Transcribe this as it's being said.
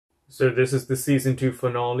So this is the season 2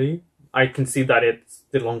 finale. I can see that it's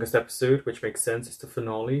the longest episode, which makes sense. It's the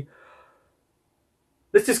finale.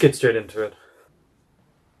 Let's just get straight into it.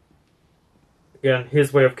 Again,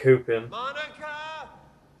 his way of coping. Monica!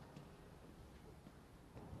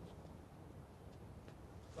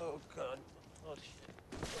 Oh, God. Oh,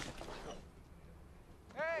 shit.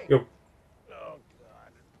 Hey! Yo. Oh,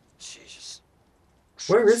 God. Jesus.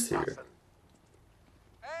 Where is he? Hey!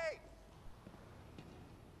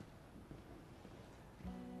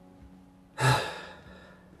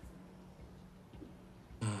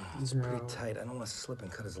 It's pretty tight. I don't want to slip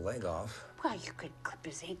and cut his leg off. Well, you could clip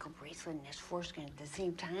his ankle bracelet and his foreskin at the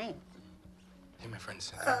same time. Hey, my friend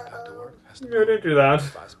Cynthia got to work. No, don't do that.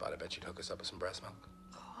 Spot. I bet she'd hook us up with some breast milk.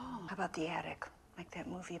 Oh, how about the attic? Like that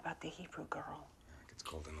movie about the Hebrew girl. It gets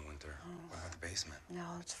cold in the winter. What about the basement? No,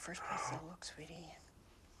 it's the first place to look, sweetie.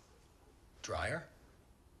 Dryer?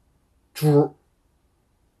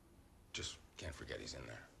 Just can't forget he's in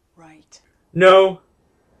there. Right. No.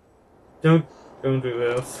 Don't do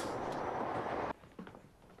this.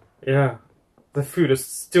 Yeah. The food is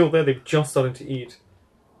still there. They've just started to eat.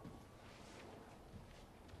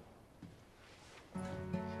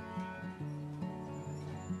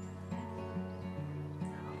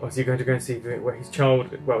 Oh, is he going to go and see where his child...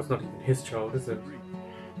 Well, it's not even his child, is it?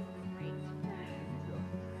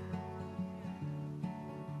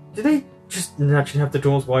 Do they just naturally have the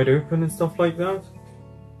doors wide open and stuff like that?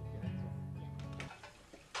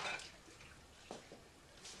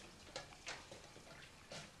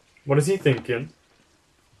 What is he thinking?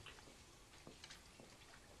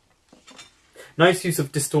 Nice use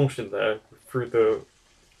of distortion there through the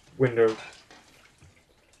window.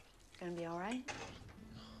 Gonna be all right?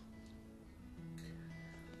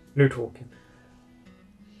 No talking.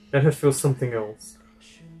 Let her feel something else.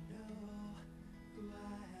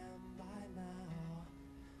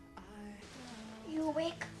 You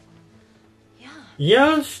awake? Yeah.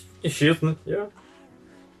 Yeah, she isn't. Yeah.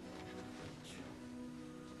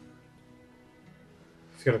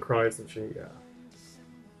 She's gonna cry, isn't she? Yeah.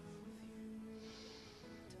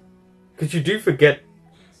 Because you do forget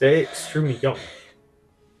they're extremely young.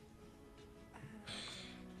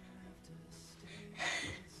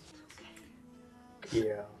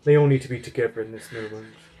 Yeah, they all need to be together in this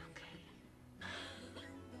moment.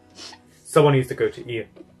 Someone needs to go to Ian.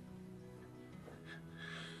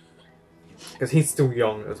 Because he's still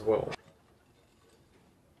young as well.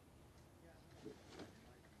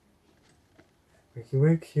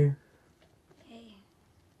 Wake you. Hey.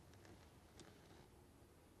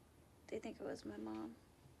 They think it was my mom.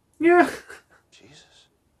 Yeah. Jesus.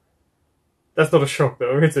 That's not a shock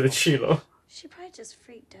though, is it? It's Sheila. She probably just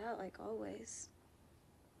freaked out like always.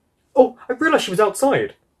 Oh, I realised she was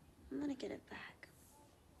outside. I'm gonna get it back.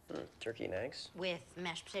 Turkey and eggs? With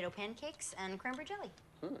mashed potato pancakes and cranberry jelly.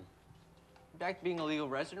 Back to being a legal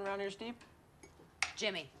resident around here, Steve?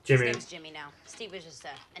 Jimmy. Jimmy. His name's Jimmy now. Steve was just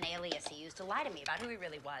an alias he used to lie to me about who he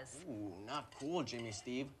really was. Ooh, not cool, Jimmy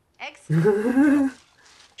Steve. Eggs?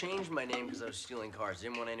 Changed my name because I was stealing cars.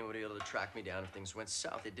 Didn't want anybody able to track me down if things went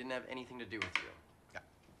south. It didn't have anything to do with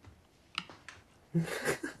you.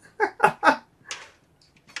 I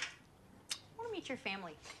want to meet your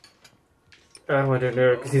family. Oh, I don't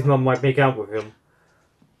know, because his mum might make out with him.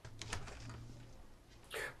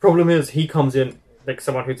 Problem is, he comes in like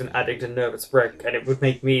someone who's an addict and nervous wreck, and it would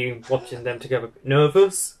make me, watching them together,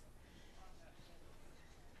 nervous.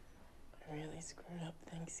 I really screwed up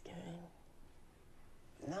Thanksgiving.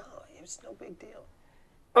 No, it was no big deal.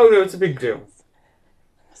 Oh no, it's a big deal. I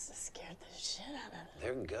must have scared the shit out of them.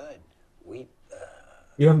 They're good. We,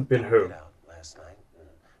 You haven't been home. out last night, and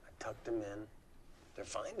I tucked them in. They're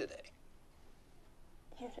fine today.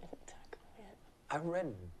 You didn't tuck them in. I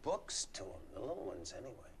read books to them, the little ones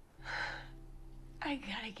anyway. I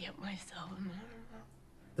gotta get myself a mom.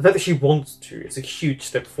 The fact that she wants to is a huge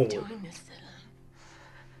step forward. Doing this to them.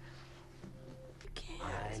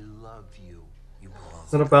 I love you. You belong.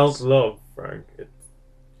 It's not about love, Frank.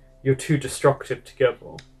 You're too destructive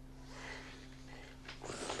together.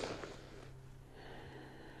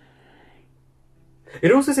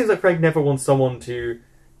 It also seems like Frank never wants someone to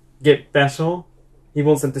get better. He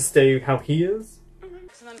wants them to stay how he is.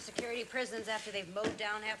 Some of them security prisons after they've mowed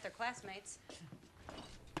down half their classmates.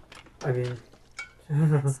 I mean...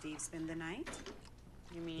 Steve spend the night?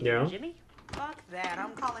 You mean Yeah. Jimmy? Fuck that.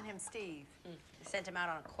 I'm calling him Steve. They sent him out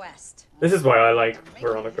on a quest. This is why I like Making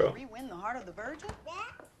Veronica. Henry win the heart of the virgin?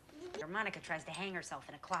 Monica tries to hang herself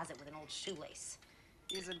in a closet with an old shoelace.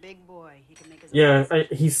 He's a big boy. He can make his Yeah, own.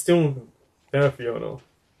 he's still there, Fiona.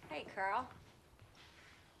 Hey, Carl.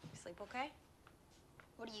 You sleep okay?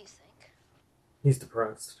 What do you think? He's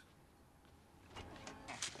depressed.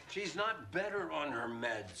 She's not better on her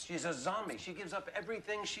meds. She's a zombie. She gives up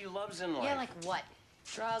everything she loves in life. Yeah, like what?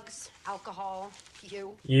 Drugs, alcohol,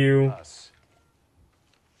 you. You. Us.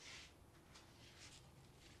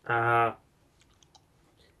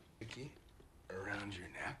 Sticky around your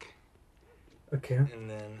neck, Okay. and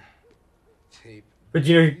then tape. But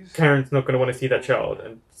you know, these Karen's not going to want to see that child.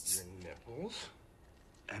 And your nipples,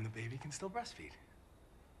 and the baby can still breastfeed.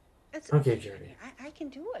 It's okay, Jody. I can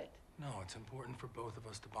do it. No, it's important for both of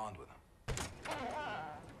us to bond with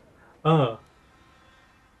him.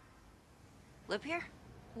 Live here?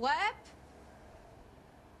 What?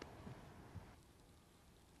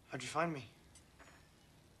 How'd you find me?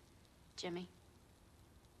 Jimmy.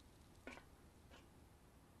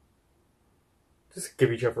 Just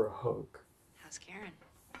give each other a hug. How's Karen?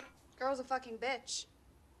 Girl's a fucking bitch.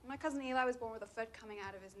 My cousin Eli was born with a foot coming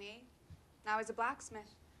out of his knee. Now he's a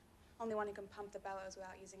blacksmith. Only one who can pump the bellows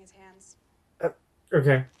without using his hands.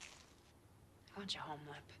 Okay. I want you home,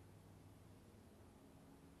 Lip.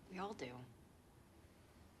 We all do.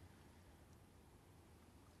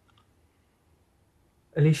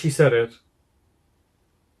 At least she said it.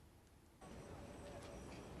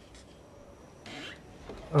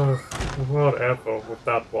 Ugh, whatever with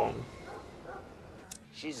that one.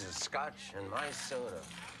 She's a scotch and my soda.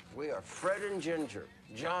 We are Fred and Ginger,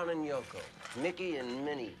 John and Yoko, Mickey and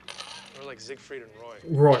Minnie. We're like Siegfried and Roy.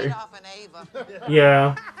 Roy. Adolf and Ava.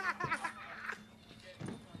 Yeah.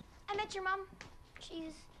 I met your mom.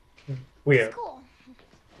 She's Weird. cool.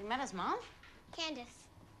 You met his mom? Candace.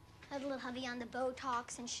 Had a little heavy on the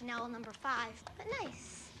Botox and Chanel number 5, but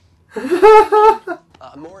nice.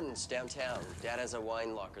 Morton's downtown. Dad has a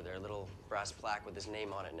wine locker there, a little brass plaque with his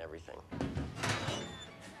name on it and everything.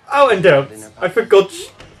 Oh, and I forgot.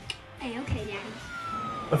 Hey, okay, Daddy.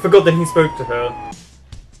 I forgot that he spoke to her.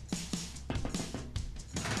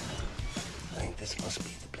 I think this must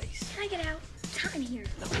be the place. Can I get out? It's hot in here.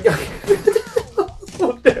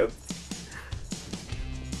 Oh, Deb.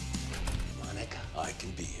 Monica, I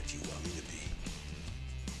can be if you want me to be.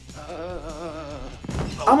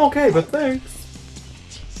 I'm okay, but thanks.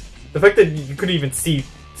 The fact that you couldn't even see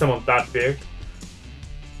someone that big.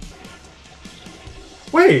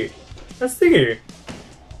 Wait, that's Thingy.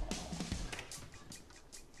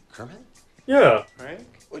 Kermit? Yeah. Frank?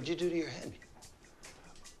 What'd you do to your head?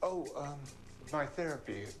 Oh, my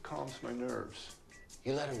therapy. It calms my nerves.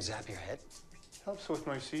 You let him zap your head? Helps with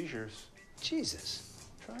my seizures. Jesus.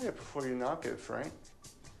 Try it before you knock it, Frank.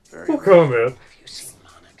 Very Poor Kermit. Have you seen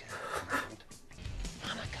Monica around?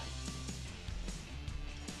 Monica.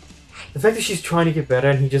 The fact that she's trying to get better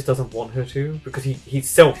and he just doesn't want her to, because he's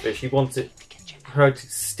selfish. He wants her to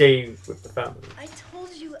stay with the family. I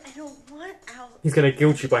told you I don't want out. He's gonna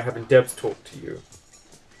guilt you by having Debs talk to you.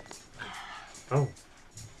 Oh.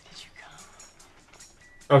 Did you come?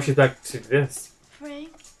 Oh, she's back to this.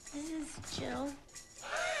 Frank, this is Jill.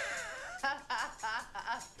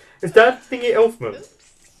 Is that Thingy Elfman? Oops.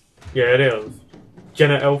 Yeah, it is.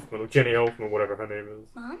 Jenna Elfman, or Jenny Elfman, whatever her name is.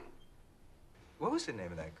 Mom? What was the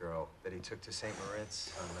name of that girl that he took to St.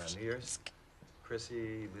 Moritz on New Year's?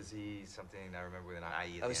 Chrissy, Lizzie, something. I remember with an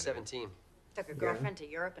IE at I was the end of it. 17. Took a girlfriend to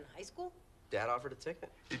Europe in high school? Dad offered a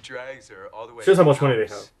ticket. He drags her all the way Shows how to much money they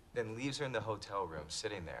Paris, have. then leaves her in the hotel room,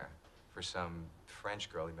 sitting there for some French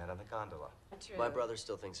girl he met on the gondola. My brother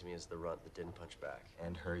still thinks of me as the runt that didn't punch back.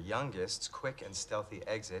 And her youngest's quick and stealthy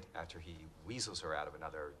exit after he weasels her out of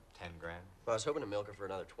another 10 grand. Well, I was hoping to milk her for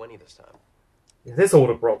another 20 this time. Yeah, this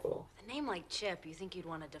older brother. A name like Chip, you think you'd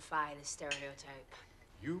want to defy the stereotype.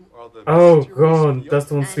 You are the Oh god, that's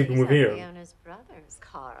the one sleeping with Ian. Fiona's brothers,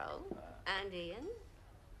 Carl and Ian.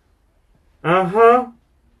 Uh-huh.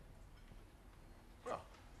 Well,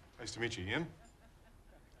 nice to meet you, Ian.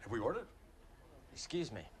 Have we ordered?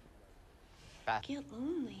 Excuse me. Get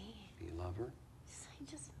lonely. Do you love her? I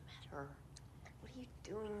just met her. What are you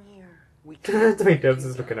doing here? We I mean, Debs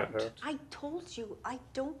is looking at her. I told you I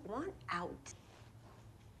don't want out.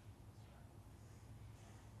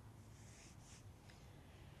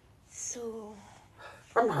 So,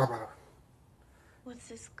 what's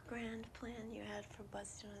this grand plan you had for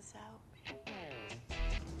busting us out?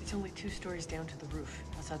 It's only 2 stories down to the roof,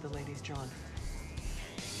 outside the ladies' John.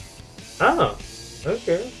 Ah,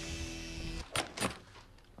 okay.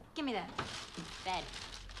 Give me that. Bed.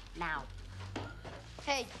 Now.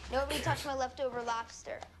 Hey, nobody touch my leftover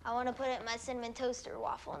lobster. I want to put it in my cinnamon toaster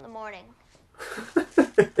waffle in the morning.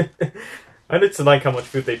 I did like how much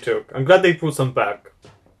food they took. I'm glad they brought some back.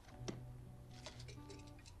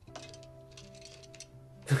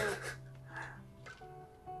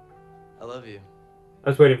 I love you. I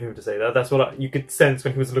was waiting for him to say that. That's what you could sense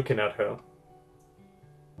when he was looking at her.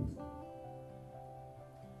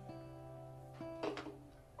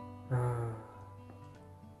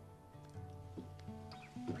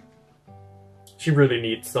 She really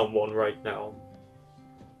needs someone right now.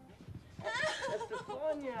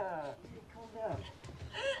 Sonia! Calm down.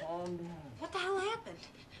 Calm down. What the hell happened?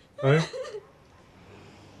 Right?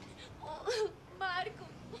 Marco.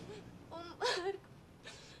 Oh, Marco.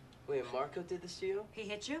 Wait, Marco did this to you? He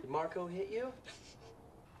hit you? Did Marco hit you?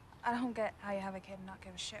 I don't get how you have a kid and not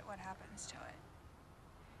give a shit what happens to it.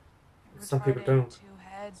 You're Some people retarded, don't. 2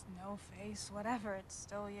 heads, no face, whatever, it's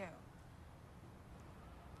still you.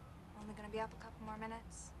 Only gonna be up a couple more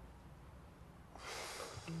minutes.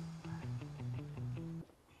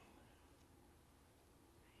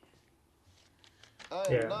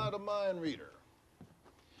 I am not a mind reader.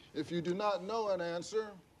 If you do not know an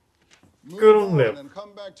answer, move Good on on Liv. and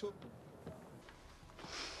come back to.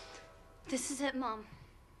 This is it, Mom.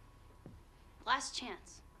 Last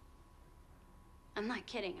chance. I'm not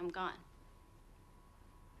kidding. I'm gone.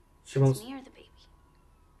 She wants. It's me or the baby.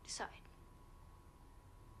 Decide.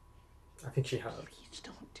 I think she has. Please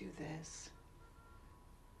don't do this.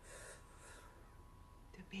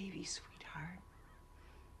 The baby, sweetheart.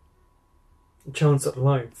 Chance at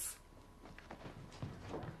life.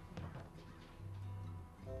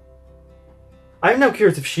 I'm now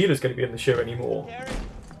curious if Sheila's going to be in the show anymore.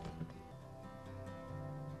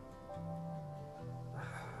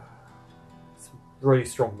 It's a really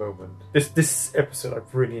strong moment. This episode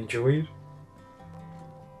I've really enjoyed.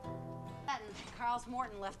 Carl's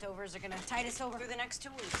Morton leftovers are gonna tide us over through the next 2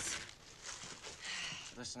 weeks.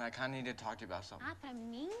 Listen, I kind of need to talk to you about something. Ah, pra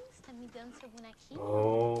mim? Está me dando seu bonequinho?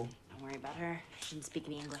 Oh. Don't worry about her. She didn't speak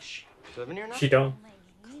any English. She live in here now? She don't.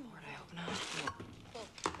 Lord, I hope not.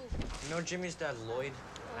 You know Jimmy's dad, Lloyd?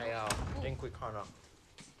 I think we kind of...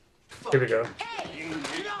 Here we go.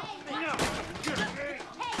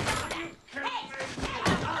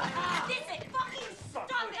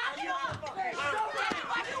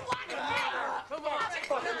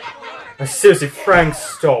 Seriously, Frank,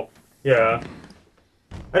 stop. Yeah.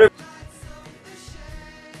 I don't.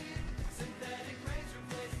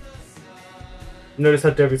 Notice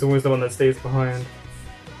how Debbie's always the one that stays behind.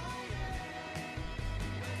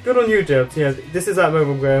 Good on you, Deb. Yeah, this is that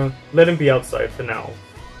moment where let him be outside for now.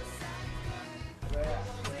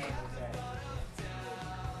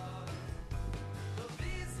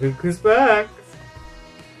 Luke is back.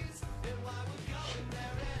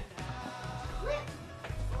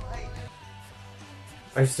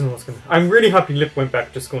 I just don't know what's gonna. I'm really happy Lip went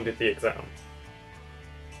back to school and did the exam.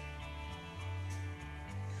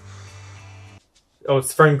 Oh,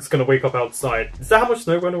 it's Frank's gonna wake up outside. Is that how much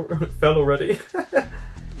snow fell already?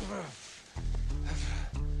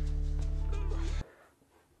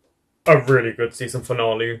 A really good season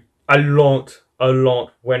finale. A lot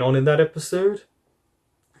went on in that episode.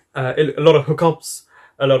 A lot of hookups,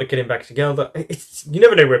 a lot of getting back together. You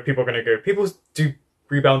never know where people are gonna go. People do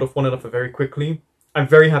rebound off one another very quickly. I'm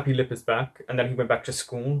very happy Lip is back, and then he went back to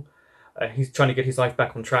school. He's trying to get his life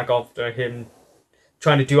back on track after him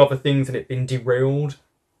trying to do other things and it being derailed.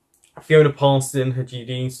 Fiona passed in her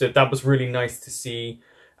GD, so that was really nice to see,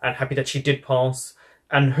 and happy that she did pass.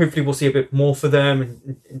 And hopefully we'll see a bit more for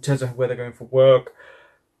them in terms of where they're going for work.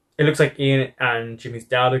 It looks like Ian and Jimmy's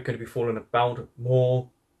dad are going to be falling about more.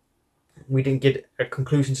 We didn't get a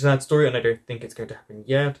conclusion to that story, and I don't think it's going to happen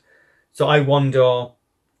yet. So I wonder,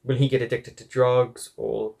 will he get addicted to drugs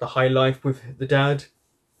or the high life with the dad?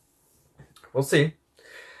 We'll see.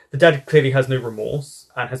 The dad clearly has no remorse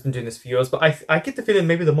and has been doing this for years, but I get the feeling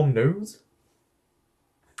maybe the mom knows.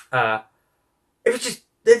 It was just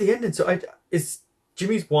near the ending. So is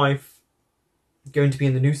Jimmy's wife going to be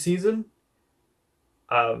in the new season?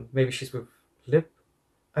 Maybe she's with Lip.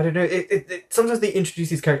 I don't know. Sometimes they introduce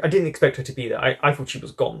these characters. I didn't expect her to be there. I thought she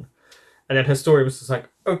was gone. And then her story was just like,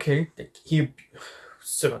 okay,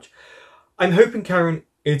 so much. I'm hoping Karen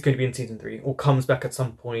is going to be in season 3 or comes back at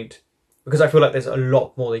some point, because I feel like there's a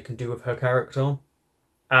lot more they can do with her character.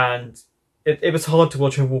 And it was hard to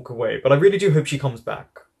watch her walk away, but I really do hope she comes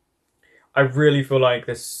back. I really feel like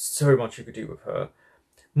there's so much you could do with her.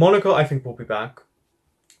 Monica, I think, will be back.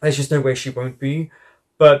 There's just no way she won't be.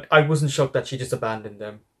 But I wasn't shocked that she just abandoned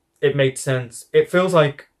them. It made sense. It feels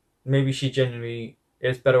like maybe she genuinely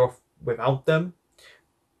is better off without them.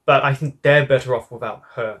 But I think they're better off without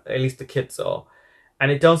her. At least the kids are.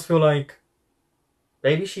 And it does feel like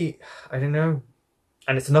maybe she... I don't know.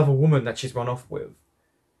 And it's another woman that she's run off with.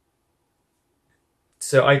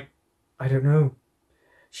 So I don't know.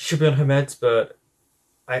 She should be on her meds, but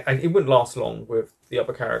it wouldn't last long with the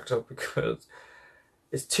other character because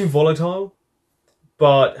it's too volatile.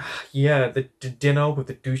 But yeah, the dinner with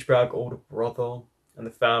the douchebag older brother and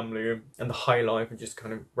the family and the high life and just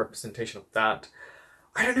kind of representation of that.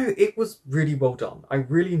 I don't know, it was really well done. I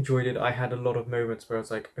really enjoyed it. I had a lot of moments where I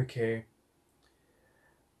was like, okay,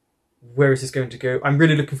 where is this going to go? I'm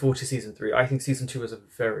really looking forward to season 3. I think season 2 is a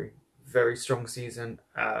very, very strong season,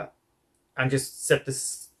 and just set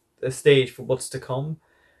the stage for what's to come.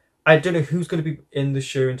 I don't know who's going to be in the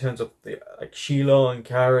show in terms of like Sheila and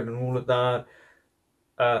Karen and all of that.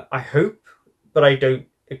 I hope, but I don't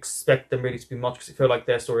expect them really to be much, because I feel like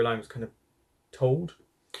their storyline was kind of told.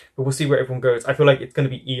 But we'll see where everyone goes. I feel like it's going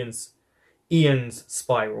to be Ian's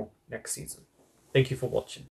spiral next season. Thank you for watching.